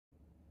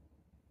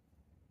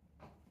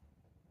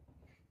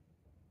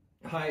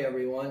Hi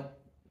everyone,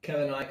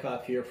 Kevin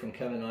Eichhoff here from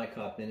Kevin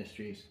Eichhoff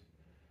Ministries.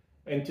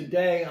 And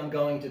today I'm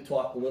going to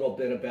talk a little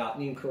bit about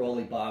Neem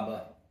Karoli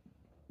Baba,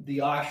 the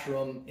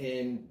ashram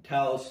in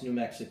Taos, New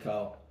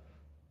Mexico,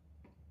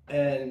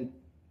 and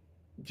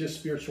just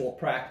spiritual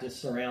practice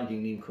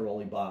surrounding Neem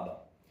Karoli Baba.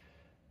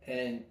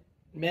 And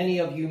many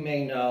of you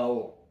may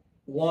know,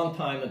 a long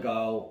time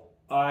ago,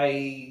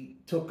 I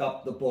took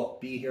up the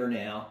book Be Here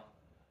Now,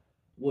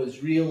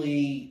 was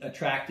really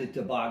attracted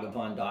to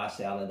Bhagavan Das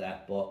out of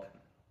that book.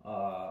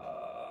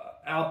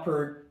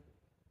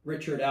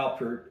 Richard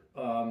Alpert,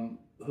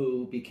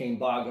 who became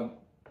Baba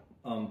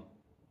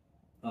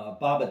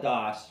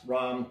Das,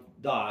 Ram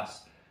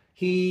Das,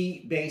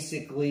 he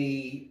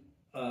basically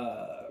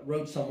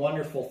wrote some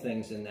wonderful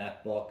things in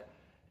that book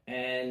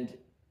and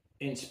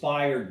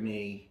inspired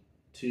me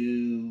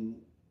to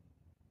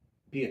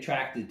be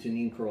attracted to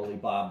Neem Karoli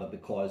Baba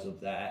because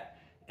of that.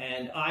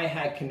 And I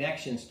had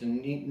connections to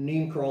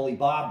Neem Karoli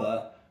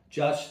Baba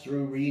just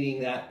through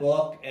reading that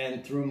book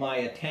and through my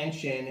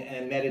attention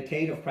and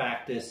meditative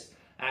practice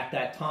at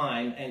that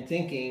time and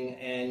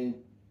thinking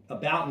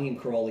about Neem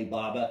Karoli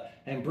Baba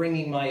and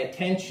bringing my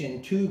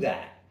attention to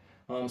that.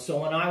 So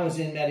when I was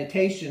in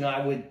meditation,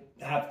 I would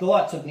have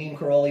thoughts of Neem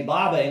Karoli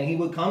Baba and he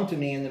would come to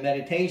me in the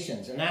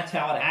meditations, and that's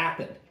how it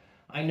happened.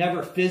 I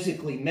never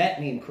physically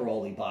met Neem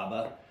Karoli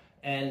Baba,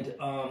 and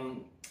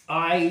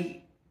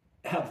I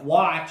have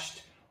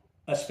watched,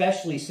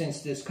 especially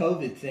since this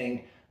COVID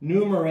thing,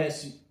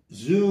 numerous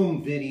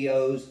Zoom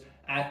videos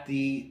at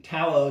the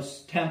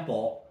Taos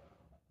Temple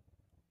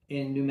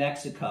in New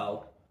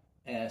Mexico,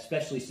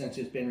 especially since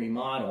it's been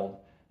remodeled,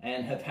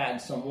 and have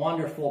had some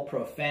wonderful,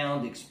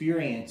 profound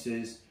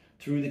experiences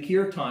through the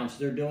Kirtans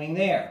they're doing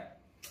there.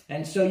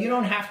 And so you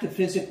don't have to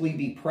physically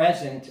be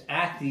present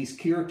at these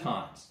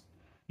Kirtans.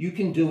 You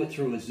can do it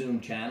through a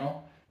Zoom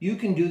channel. You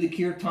can do the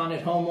Kirtan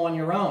at home on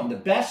your own. The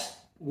best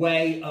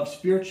way of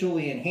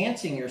spiritually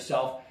enhancing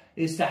yourself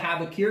is to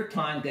have a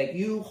Kirtan that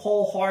you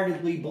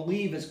wholeheartedly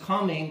believe is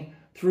coming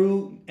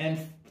through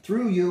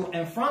you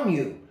and from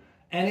you.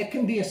 And it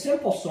can be a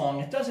simple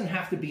song. It doesn't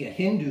have to be a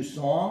Hindu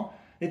song.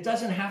 It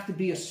doesn't have to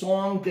be a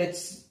song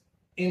that's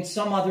in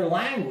some other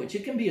language.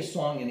 It can be a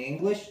song in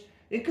English.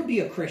 It could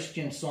be a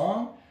Christian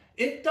song.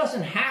 It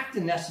doesn't have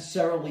to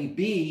necessarily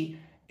be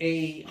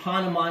a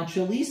Hanuman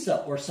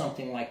Chalisa or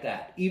something like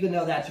that. Even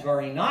though that's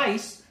very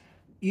nice,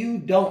 you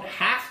don't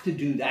have to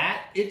do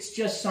that. It's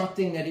just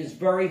something that is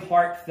very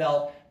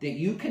heartfelt, that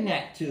you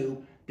connect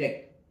to,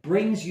 that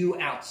brings you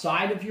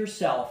outside of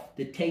yourself,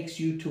 that takes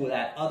you to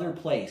that other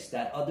place,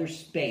 that other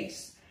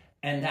space.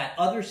 And that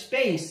other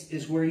space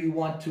is where you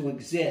want to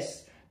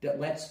exist, that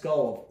lets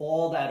go of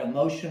all that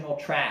emotional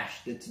trash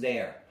that's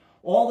there.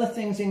 All the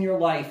things in your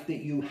life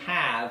that you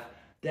have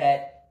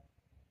that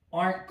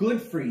aren't good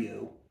for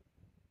you,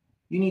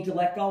 you need to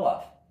let go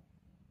of.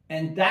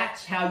 And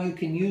that's how you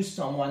can use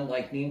someone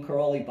like Neem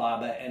Karoli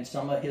Baba and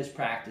some of his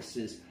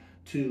practices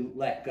to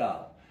let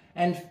go.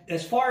 And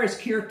as far as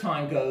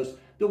Kirtan goes,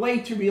 the way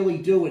to really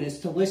do it is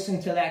to listen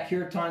to that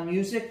Kirtan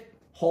music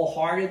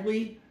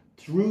wholeheartedly,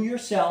 through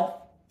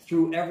yourself,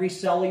 through every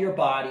cell of your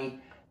body.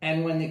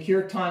 And when the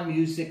Kirtan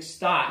music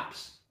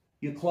stops,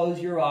 you close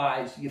your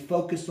eyes, you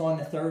focus on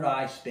the third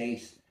eye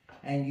space,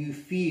 and you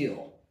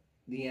feel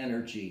the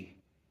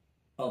energy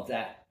of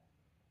that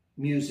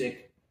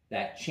music,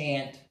 that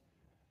chant,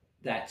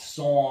 that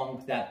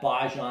song, that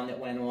bhajan that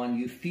went on.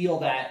 You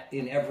feel that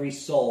in every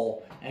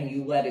soul, and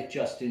you let it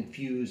just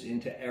infuse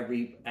into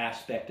every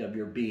aspect of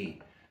your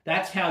being.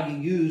 That's how you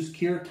use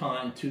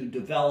Kirtan to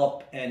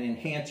develop and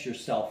enhance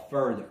yourself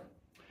further.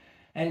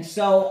 And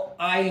so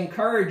I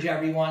encourage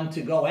everyone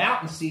to go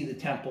out and see the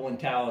temple in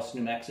Taos,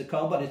 New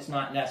Mexico, but it's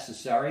not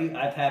necessary.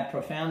 I've had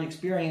profound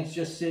experience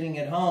just sitting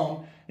at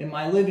home in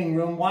my living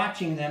room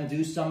watching them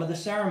do some of the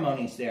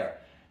ceremonies there.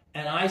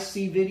 And I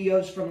see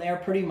videos from there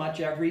pretty much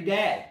every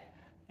day.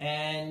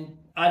 And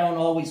I don't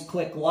always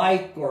click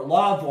like or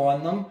love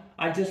on them.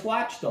 I just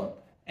watch them.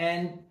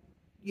 And,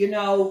 you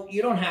know,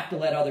 you don't have to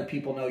let other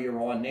people know you're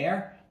on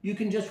there. You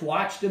can just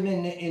watch them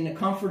in the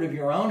comfort of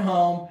your own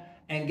home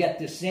and get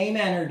the same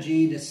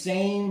energy, the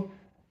same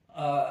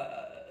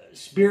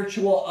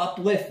spiritual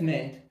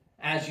upliftment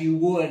as you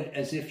would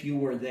as if you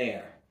were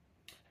there.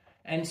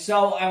 And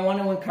so I want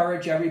to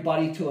encourage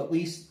everybody to at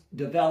least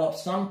develop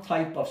some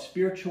type of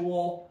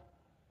spiritual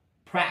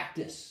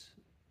practice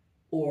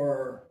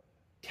or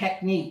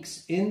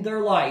techniques in their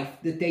life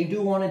that they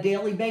do on a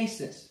daily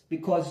basis,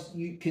 because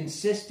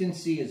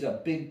consistency is a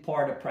big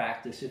part of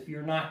practice. If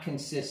you're not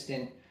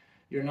consistent,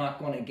 you're not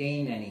going to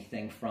gain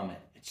anything from it.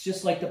 It's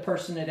just like the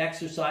person that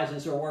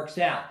exercises or works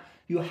out.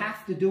 You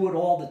have to do it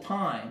all the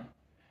time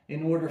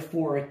in order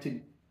for it to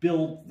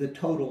build the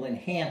total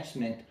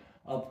enhancement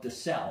of the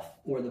self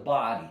or the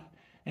body.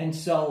 And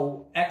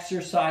so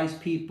exercise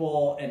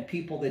people and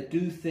people that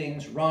do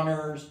things,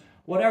 runners,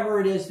 whatever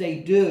it is they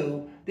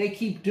do, they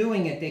keep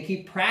doing it. They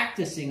keep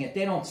practicing it.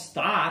 They don't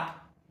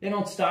stop. They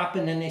don't stop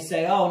and then they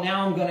say, oh,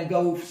 now I'm going to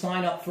go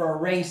sign up for a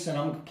race and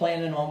I'm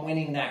planning on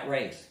winning that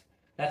race.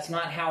 That's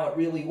not how it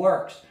really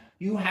works.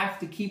 You have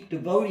to keep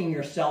devoting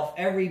yourself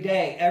every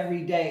day,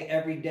 every day,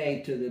 every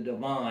day to the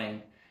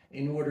divine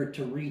in order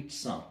to reach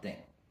something.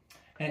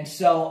 And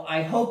so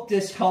I hope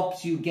this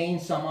helps you gain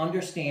some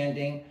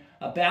understanding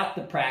about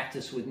the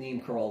practice with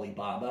Neem Karoli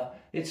Baba.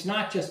 It's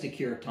not just a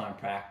Kirtan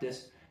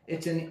practice.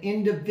 It's an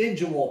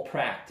individual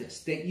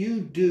practice that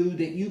you do,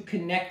 that you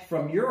connect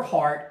from your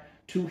heart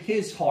to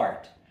his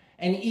heart.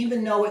 And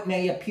even though it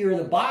may appear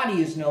the body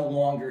is no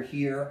longer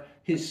here,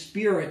 his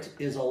spirit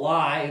is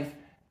alive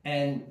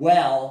and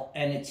well,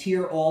 and it's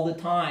here all the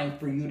time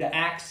for you to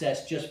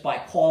access just by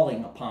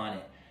calling upon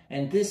it.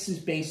 And this is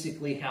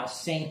basically how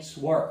saints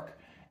work.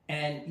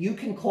 And you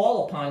can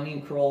call upon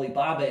Neem Karoli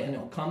Baba and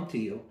he'll come to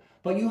you,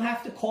 but you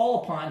have to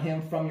call upon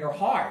him from your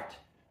heart.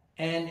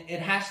 And it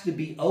has to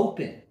be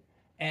open.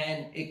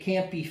 And it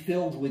can't be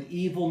filled with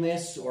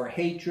evilness or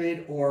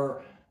hatred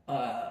or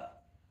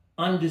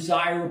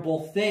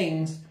undesirable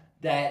things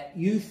that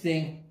you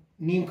think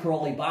Neem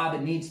Karoli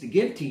Baba needs to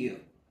give to you.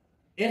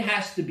 It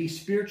has to be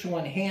spiritual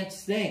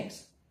enhanced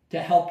things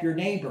to help your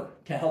neighbor,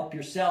 to help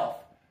yourself,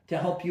 to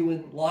help you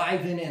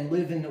enliven and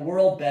live in the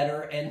world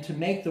better, and to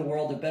make the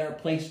world a better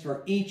place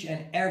for each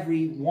and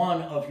every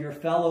one of your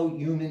fellow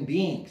human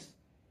beings.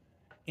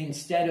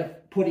 Instead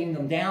of putting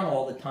them down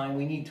all the time,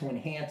 we need to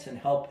enhance and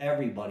help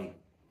everybody.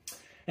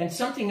 And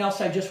something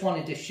else I just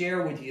wanted to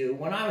share with you.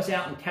 When I was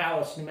out in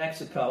Taos, New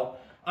Mexico,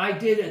 I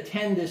did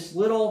attend this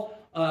little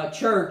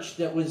church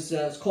that was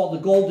it's called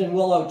the Golden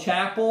Willow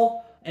Chapel.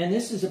 And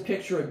this is a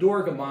picture of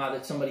Durga Ma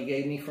that somebody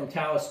gave me from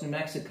Taos, New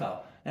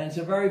Mexico. And it's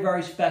a very,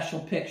 very special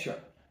picture.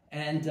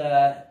 And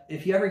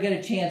if you ever get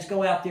a chance,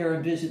 go out there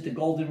and visit the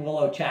Golden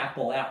Willow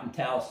Chapel out in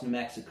Taos, New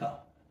Mexico.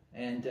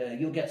 And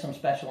you'll get some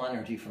special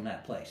energy from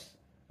that place.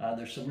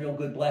 There's some real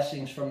good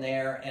blessings from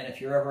there. And if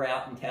you're ever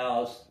out in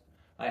Taos,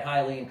 I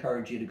highly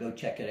encourage you to go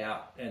check it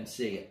out and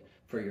see it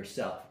for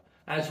yourself.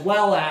 As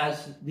well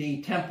as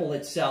the temple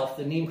itself,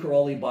 the Neem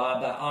Karoli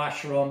Baba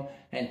ashram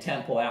and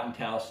temple out in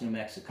Taos, New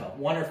Mexico.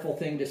 Wonderful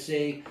thing to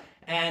see.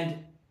 And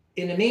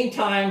in the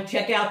meantime,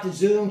 check out the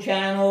Zoom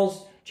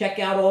channels. Check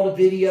out all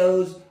the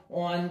videos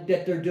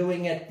that they're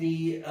doing at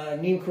the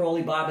Neem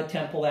Karoli Baba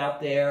temple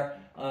out there.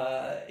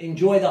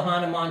 Enjoy the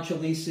Hanuman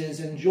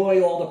Chalisas.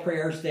 Enjoy all the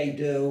prayers they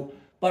do.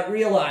 But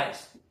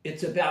realize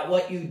it's about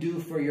what you do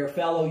for your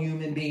fellow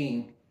human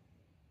being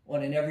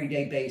on an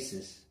everyday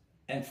basis.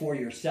 And for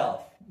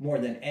yourself, more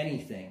than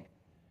anything,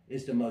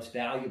 is the most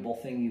valuable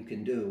thing you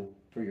can do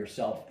for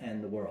yourself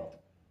and the world.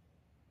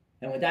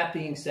 And with that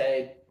being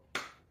said,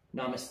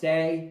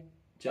 Namaste,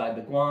 Jai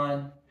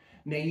Bhagwan.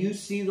 May you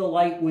see the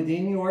light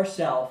within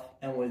yourself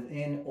and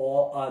within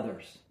all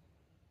others.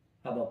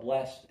 Have a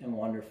blessed and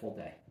wonderful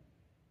day.